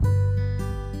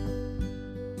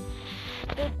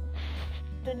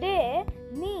Today,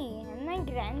 me and my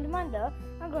grandmother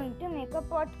are going to make a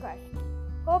podcast.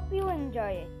 Hope you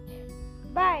enjoy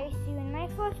it. Bye. See you in my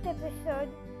first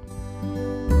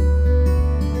episode.